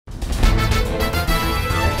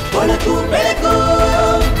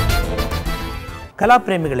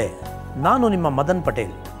ಕಲಾಪ್ರೇಮಿಗಳೇ, ನಾನು ನಿಮ್ಮ ಮದನ್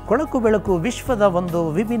ಪಟೇಲ್. ಕೊಳಕು ಬೆಳಕು ವಿಶ್ವದ ಒಂದು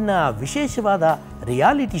ವಿಭಿನ್ನ ವಿಶೇಷವಾದ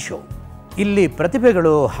ರಿಯಾಲಿಟಿ ಶೋ. ಇಲ್ಲಿ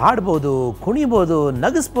ಪ್ರತಿಭೆಗಳು ಹಾಡ್ಬೋದು, ಕುಣಿಬೋದು,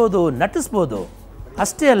 ನಗಿಸ್ಬೋದು, ನಟಿಸ್ಬೋದು.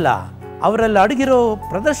 ಅಷ್ಟೇ ಅಲ್ಲ, ಅವರಲ್ಲಿ ಅಡಗಿರೋ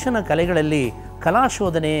ಪ್ರದರ್ಶನ ಕಲೆಗಳಲ್ಲಿ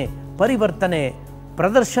ಕಲಾಶೋಧನೆ, ಪರಿವರ್ತನೆ,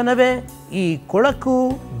 ಪ್ರದರ್ಶನವೇ ಈ ಕೊಳಕು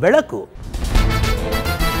ಬೆಳಕು.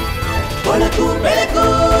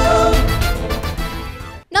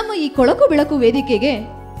 ನಮ್ಮ ಈ ಕೊಳಕು ಬೆಳಕು ವೇದಿಕೆಗೆ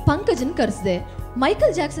ಪಂಕಜನ್ ಕರೆಸಿದೆ,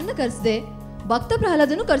 ಮೈಕಲ್ ಜಾಕ್ಸನ್ ಕರೆಸಿದೆ, ಭಕ್ತ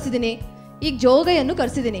ಪ್ರಹ್ಲಾದನ್ನು ಕರೆಸಿದ್ದೀನಿ, ಈಗ ಜೋಗಯ್ಯನ್ನು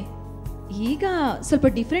ಕರೆಸಿದ್ದೀನಿ. ಈಗ ಸ್ವಲ್ಪ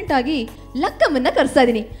ಡಿಫ್ರೆಂಟ್ ಆಗಿ ಲಕ್ಕಮ್ಮನ್ನ ಕರೆಸ್ತಾ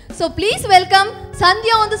ಇದ್ದೀನಿ. So please welcome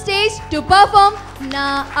Sandhya on the stage to perform ನಾ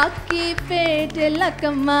ಅಕ್ಕಿ ಪೇಟೆ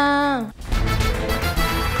ಲಕ್ಕಮ್ಮ.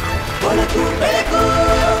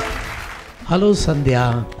 ಹಲೋ ಸಂಧ್ಯಾ.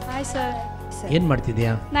 Hi sir. ಏನು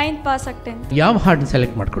ಮಾಡ್ತಿದ್ಯಾ? 9th pass ಆಗ್ತೇನೆ. ಯಾವ ಹಾಡನ್ನ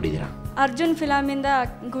ಸೆಲೆಕ್ಟ್ ಮಾಡ್ಕೊಂಡಿದ್ದೀರಾ? ಅರ್ಜುನ್ ಫಿಲಮಿಂದ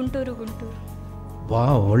ಗುಂಟೂರು ಗುಂಟೂರು. ವಾ,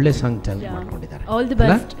 ಒಳ್ಳೆ ಸಾಂಗ್ ಸೆಲೆಕ್ಟ್ ಮಾಡ್ಕೊಂಡಿದ್ದಾರೆ. All the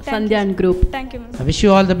best Sandhya and group. Thank you ma'am. I wish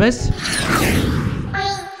you all the best.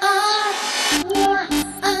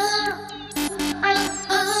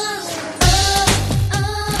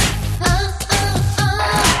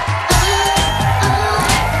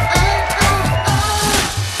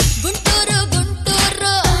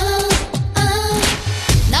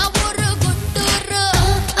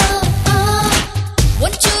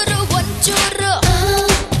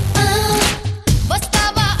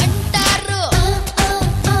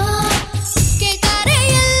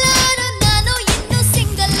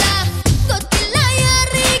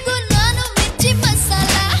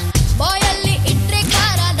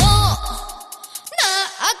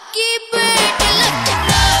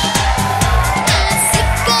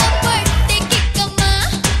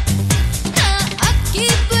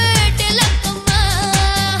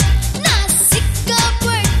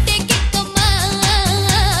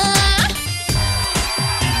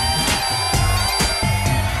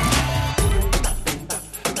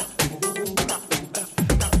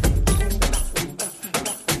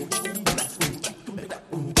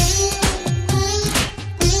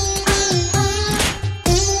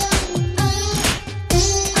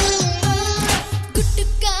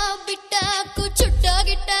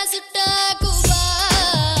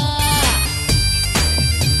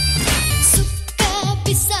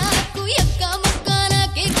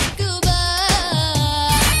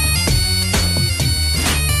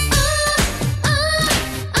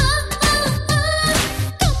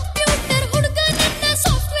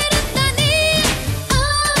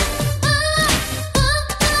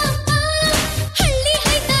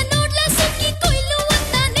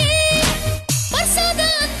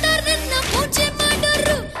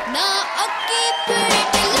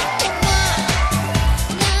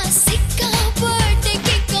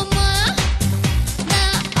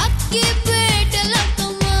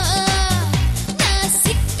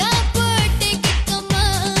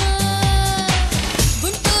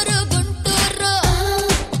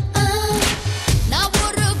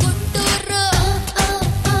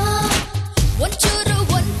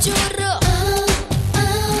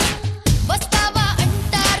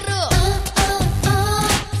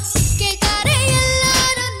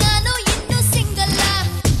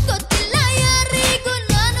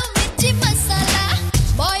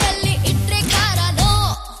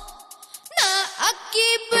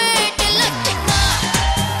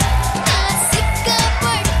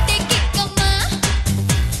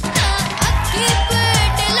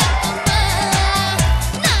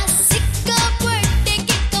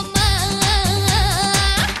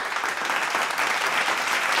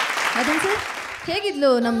 ಹೇಗಿದ್ಲು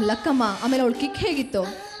ನಮ್ಮ ಲಕ್ಕಮ್ಮ? ಆಮೇಲೆ ಅವಳು ಕಿಕ್ ಹೇಗಿತ್ತು?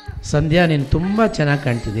 ಸಂಧ್ಯಾ, ನೀನು ತುಂಬ ಚೆನ್ನಾಗಿ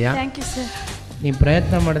ಕಾಣ್ತಿದ್ಯಾ. Thank you sir. ನೀನು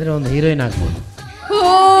ಪ್ರಯತ್ನ ಮಾಡಿದ್ರೆ ಒಂದು ಹೀರೋಯಿನ್ ಆಗ್ಬೋದು.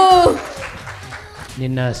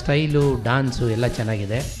 ನಿನ್ನ ಸ್ಟೈಲು, ಡಾನ್ಸು ಎಲ್ಲ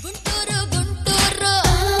ಚೆನ್ನಾಗಿದೆ.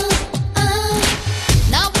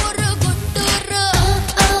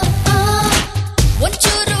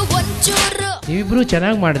 ನೀವಿಬ್ಬರು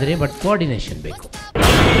ಚೆನ್ನಾಗಿ ಮಾಡಿದ್ರಿ, ಬಟ್ ಕೋಆರ್ಡಿನೇಷನ್ ಬೇಕು.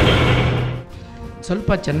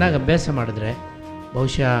 ಸ್ವಲ್ಪ ಚೆನ್ನಾಗಿ ಅಭ್ಯಾಸ ಮಾಡಿದ್ರೆ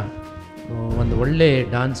ಬಹುಶಃ ಒಂದು ಒಳ್ಳೆ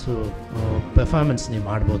ಡಾನ್ಸು ಪರ್ಫಾರ್ಮೆನ್ಸ್ ನೀವು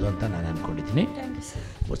ಮಾಡ್ಬೋದು ಅಂತ ನಾನು ಅಂದ್ಕೊಂಡಿದ್ದೀನಿ.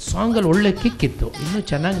 ಸಾಂಗಲ್ಲಿ ಒಳ್ಳೆ ಕಿಕ್ ಇತ್ತು, ಇನ್ನೂ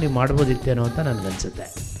ಚೆನ್ನಾಗಿ ನೀವು ಮಾಡ್ಬೋದಿತ್ತೇನೋ ಅಂತ ನನಗನ್ಸುತ್ತೆ.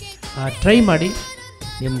 ಟ್ರೈ ಮಾಡಿ,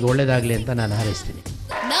 ನಿಮ್ಗೆ ಒಳ್ಳೆಯದಾಗಲಿ ಅಂತ ನಾನು ಹಾರೈಸ್ತೀನಿ.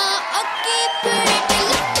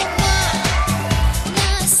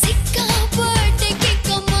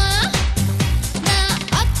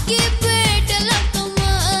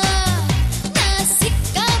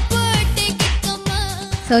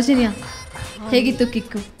 ಸೌಜನ್ಯ, ಹೇಗಿತ್ತು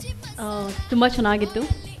ಕಿಕ್ಕು? ತುಂಬ ಚೆನ್ನಾಗಿತ್ತು.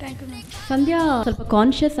 Thank you ma'am. ಸಂಧ್ಯಾ ಸ್ವಲ್ಪ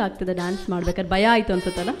ಕಾನ್ಷಿಯಸ್ ಆಗ್ತದೆ ಡ್ಯಾನ್ಸ್ ಮಾಡ್ಬೇಕಾದ್ರೆ, ಭಯ ಆಯಿತು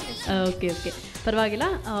ಅನ್ಸುತ್ತಲ್ಲ. ಓಕೆ ಓಕೆ, ಪರವಾಗಿಲ್ಲ,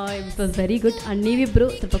 it was very good. And ನೀವಿಬ್ಬರು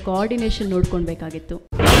ಸ್ವಲ್ಪ ಕೋಆರ್ಡಿನೇಷನ್ ನೋಡ್ಕೊಳ್ಬೇಕಾಗಿತ್ತು.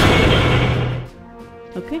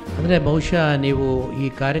 ಓಕೆ, ಅಂದರೆ ಬಹುಶಃ ನೀವು ಈ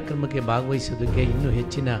ಕಾರ್ಯಕ್ರಮಕ್ಕೆ ಭಾಗವಹಿಸೋದಕ್ಕೆ ಇನ್ನೂ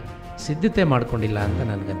ಹೆಚ್ಚಿನ ಸಿದ್ಧತೆ ಮಾಡ್ಕೊಂಡಿಲ್ಲ ಅಂತ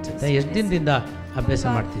ನನಗನ್ಸುತ್ತೆ. ಎಷ್ಟು ದಿನದಿಂದ ಅಭ್ಯಾಸ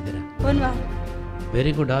ಮಾಡ್ತಿದ್ದೀರಾ? 1 ವಾರ.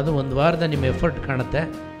 Very good. ಅದು 1 ವಾರದ ನಿಮ್ಮ ಎಫರ್ಟ್ ಕಾಣುತ್ತೆ.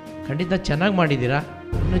 ಖಂಡಿತ ಚೆನ್ನಾಗಿ ಮಾಡಿದ್ದೀರಾ.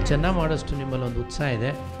 ಇನ್ನೂ ಚೆನ್ನಾಗಿ ಮಾಡೋಷ್ಟು ನಿಮ್ಮಲ್ಲಿ ಒಂದು ಉತ್ಸಾಹ ಇದೆ.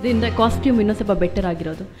 ಇದರಿಂದ ಕಾಸ್ಟ್ಯೂಮ್ ಇನ್ನೂ ಸ್ವಲ್ಪ ಬೆಟರ್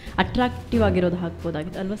ಆಗಿರೋದು, ಅಟ್ರಾಕ್ಟಿವ್ ಆಗಿರೋದು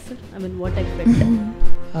ಹಾಕ್ಬೋದಾಗಿತ್ತು ಅಲ್ವಾ sir? I mean what expect.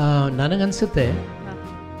 ನನಗನ್ಸುತ್ತೆ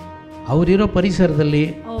ಅವರಿರೋ ಪರಿಸರದಲ್ಲಿ,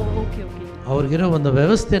 ಓಕೆ ಓಕೆ, ಅವ್ರಿಗಿರೋ ಒಂದು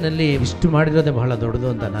ವ್ಯವಸ್ಥೆಯಲ್ಲಿ ಇಷ್ಟು ಮಾಡಿರೋದೇ ಬಹಳ ದೊಡ್ಡದು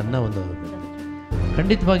ಅಂತ ನನ್ನ ಒಂದು.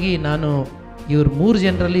 ಖಂಡಿತವಾಗಿ ನಾನು ಇವ್ರ 3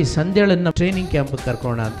 ಜನರಲ್ಲಿ ಸಂಧ್ಯಾಳನ್ನು ಟ್ರೈನಿಂಗ್ ಕ್ಯಾಂಪಿಗೆ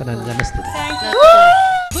ಕರ್ಕೋಣ ಅಂತ ನನಗೆ ಅನ್ನಿಸ್ತಿದೆ.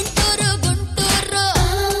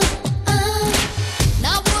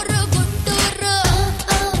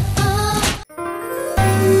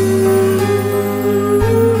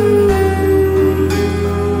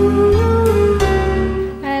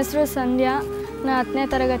 ನನ್ನ ಹೆಸರು ಸಂಧ್ಯಾ, ನಾನು 10ನೇ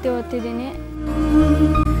ತರಗತಿ ಓದ್ತಿದ್ದೀನಿ.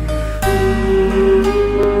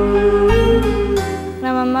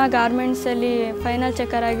 ನಮ್ಮಮ್ಮ ಗಾರ್ಮೆಂಟ್ಸಲ್ಲಿ ಫೈನಲ್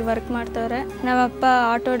ಚೆಕರ್ ಆಗಿ ವರ್ಕ್ ಮಾಡ್ತಾರೆ. ನಮ್ಮಪ್ಪ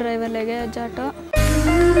ಆಟೋ ಡ್ರೈವರ್, ಲಗೇಜ್ ಆಟೋ.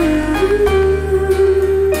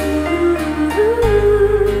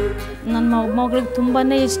 ನನ್ನ ಮಗಳಿಗೆ ತುಂಬಾ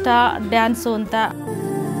ಇಷ್ಟ ಡ್ಯಾನ್ಸು ಅಂತ.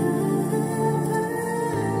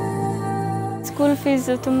 ಸ್ಕೂಲ್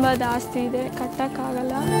ಫೀಸ್ ತುಂಬ ಜಾಸ್ತಿ ಇದೆ,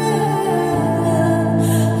 ಕಟ್ಟೋಕ್ಕಾಗಲ್ಲ.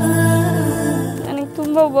 ನನಗೆ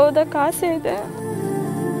ತುಂಬ ಓದೋಕ್ಕೆ ಆಸೆ ಇದೆ.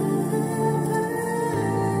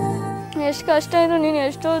 ಎಷ್ಟು ಕಷ್ಟ ಇದ್ರು ನೀನು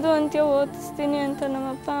ಎಷ್ಟು ಓದು ಅಂತೀಯ, ಓದಿಸ್ತೀನಿ ಅಂತ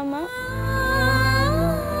ನಮ್ಮಪ್ಪ ಅಮ್ಮ.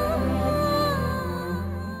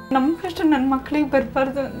 ನಮ್ಮ ಕಷ್ಟ ನನ್ನ ಮಕ್ಕಳಿಗೆ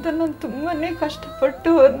ಬರಬಾರ್ದು ಅಂತ ನಾನು ತುಂಬಾ ಕಷ್ಟಪಟ್ಟು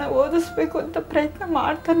ಅವ್ರನ್ನ ಓದಿಸ್ಬೇಕು ಅಂತ ಪ್ರಯತ್ನ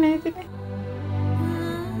ಮಾಡ್ತಾನೆ ಇದ್ದೀನಿ.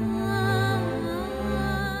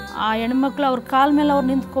 ಆ ಹೆಣ್ಮಕ್ಳು ಅವ್ರ ಕಾಲ ಮೇಲೆ ಅವ್ರು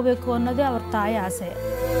ನಿಂತ್ಕೋಬೇಕು ಅನ್ನೋದೇ ಅವ್ರ ತಾಯಿ ಆಸೆ.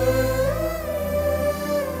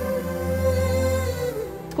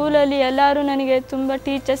 ಸ್ಕೂಲಲ್ಲಿ ಎಲ್ಲರೂ ನನಗೆ ತುಂಬ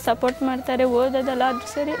ಟೀಚರ್ಸ್ ಸಪೋರ್ಟ್ ಮಾಡ್ತಾರೆ, ಓದೋದಲ್ಲ ಅದು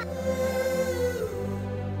ಸರಿ.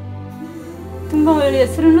 ತುಂಬ ಒಳ್ಳೆ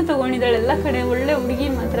ಹೆಸರನ್ನು ತಗೊಂಡಿದ್ದಾಳೆ ಎಲ್ಲ ಕಡೆ, ಒಳ್ಳೆ ಹುಡುಗಿ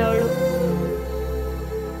ಮಾತ್ರ ಅವಳು.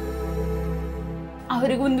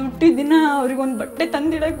 ಅವ್ರಿಗೊಂದು ಹುಟ್ಟಿದ ದಿನ ಅವ್ರಿಗೊಂದು ಬಟ್ಟೆ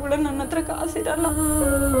ತಂದಿಡಕ್ಕೆ ಕೂಡ ನನ್ನ ಹತ್ರ ಕಾಸಿರಲ್ಲ.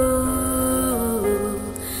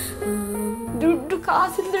 ದುಡ್ಡು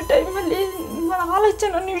ಕಾಸಿಲ್ಲದ ಟೈಮಲ್ಲಿ 4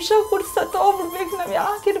 ಜನ ನಿಮಿಷ ಕೊಡಿಸ ತಗೊಬಿಡ್ಬೇಕು. ನಾವು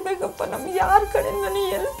ಯಾಕಿರ್ಬೇಕಪ್ಪ, ನಮ್ಗೆ ಯಾರ ಕಡೆಯಿಂದನೇ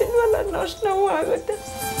ಹೇಳ್ತಿಲ್ವಲ್ಲ ಅನ್ನೋ ಅಷ್ಟು ನೋವು ಆಗುತ್ತೆ.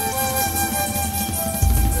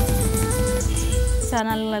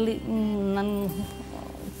 ಚಾನಲ್ನಲ್ಲಿ ನನ್ನ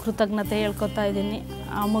ಕೃತಜ್ಞತೆ ಹೇಳ್ಕೊತಾ ಇದ್ದೀನಿ.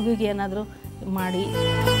 ಆ ಮಗುಗೆ ಏನಾದರೂ ಮಾಡಿ.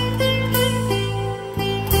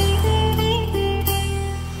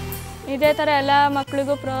 ಇದೇ ಥರ ಎಲ್ಲ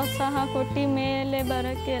ಮಕ್ಕಳಿಗೂ ಪ್ರೋತ್ಸಾಹ ಕೊಟ್ಟು ಮೇಲೆ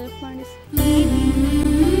ಬರೋಕ್ಕೆ ಹೆಲ್ಪ್ ಮಾಡಿ.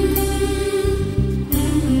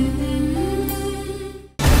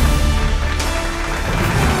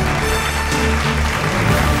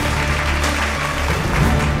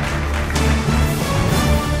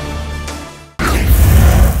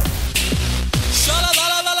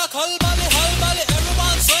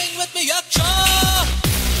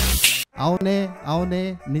 ಅವನೇ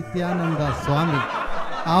ನಿತ್ಯಾನಂದ ಸ್ವಾಮಿ.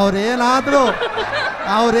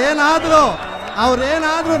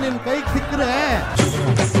 ಅವ್ರೇನಾದ್ರೂ ನಿನ್ನ ಕೈಗೆ ಸಿಕ್ಕರೆ